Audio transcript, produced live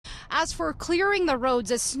As for clearing the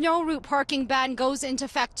roads, a snow route parking ban goes into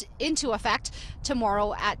effect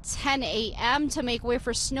tomorrow at 10 a.m. to make way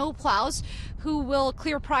for snow plows who will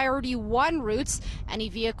clear priority 1 routes. Any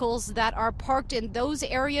vehicles that are parked in those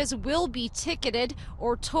areas will be ticketed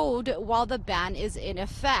or towed while the ban is in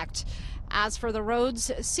effect. As for the roads,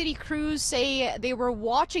 city crews say they were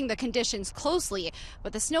watching the conditions closely,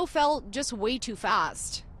 but the snow fell just way too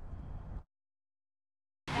fast.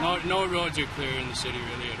 No roads are clear in the city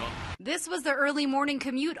really at all. This was the early morning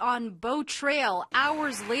commute on Bow Trail.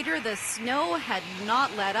 Hours later, the snow had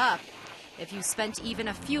not let up. If you spent even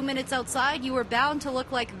a few minutes outside, you were bound to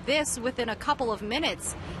look like this within a couple of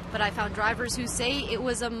minutes. But I found drivers who say it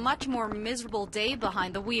was a much more miserable day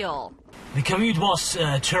behind the wheel. The commute was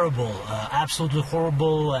terrible, absolutely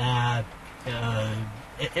horrible.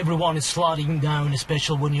 Everyone is sliding down,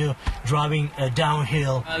 especially when you're driving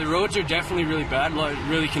downhill. The roads are definitely really bad,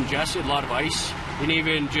 really congested, a lot of ice, and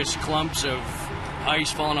even just clumps of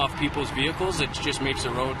ice falling off people's vehicles. It just makes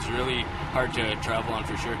the roads really hard to travel on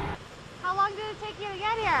for sure. How long did it take you to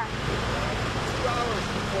get here? 2 hours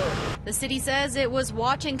before. The city says it was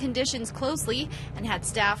watching conditions closely and had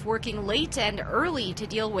staff working late and early to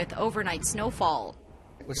deal with overnight snowfall.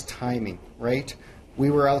 It was timing, right? We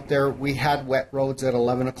were out there, we had wet roads at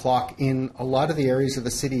 11 o'clock in a lot of the areas of the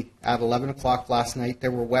city. At 11 o'clock last night,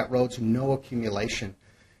 there were wet roads, no accumulation.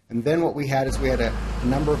 And then what we had is we had a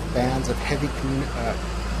number of bands of heavy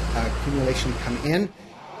accumulation come in.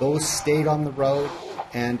 Those stayed on the road,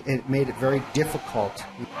 and it made it very difficult.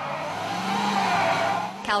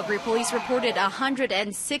 Calgary police reported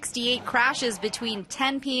 168 crashes between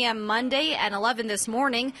 10 p.m. Monday and 11 this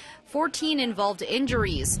morning. 14 involved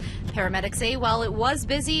injuries. Paramedics say while it was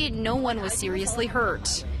busy, no one was seriously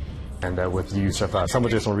hurt. And with the use of some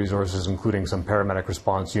additional resources, including some paramedic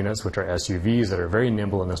response units, which are SUVs that are very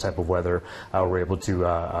nimble in this type of weather, we're able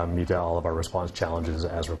to meet all of our response challenges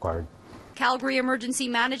as required. Calgary Emergency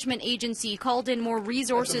Management Agency called in more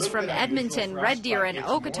resources from Edmonton, Red Deer and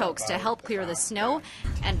Okotoks to help clear the snow,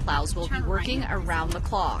 and plows will be working around the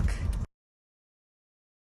clock.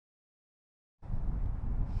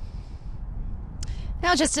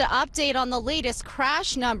 Now, just an update on the latest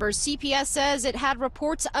crash numbers. CPS says it had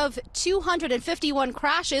reports of 251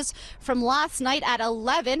 crashes from last night at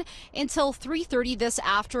 11 until 3:30 this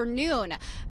afternoon.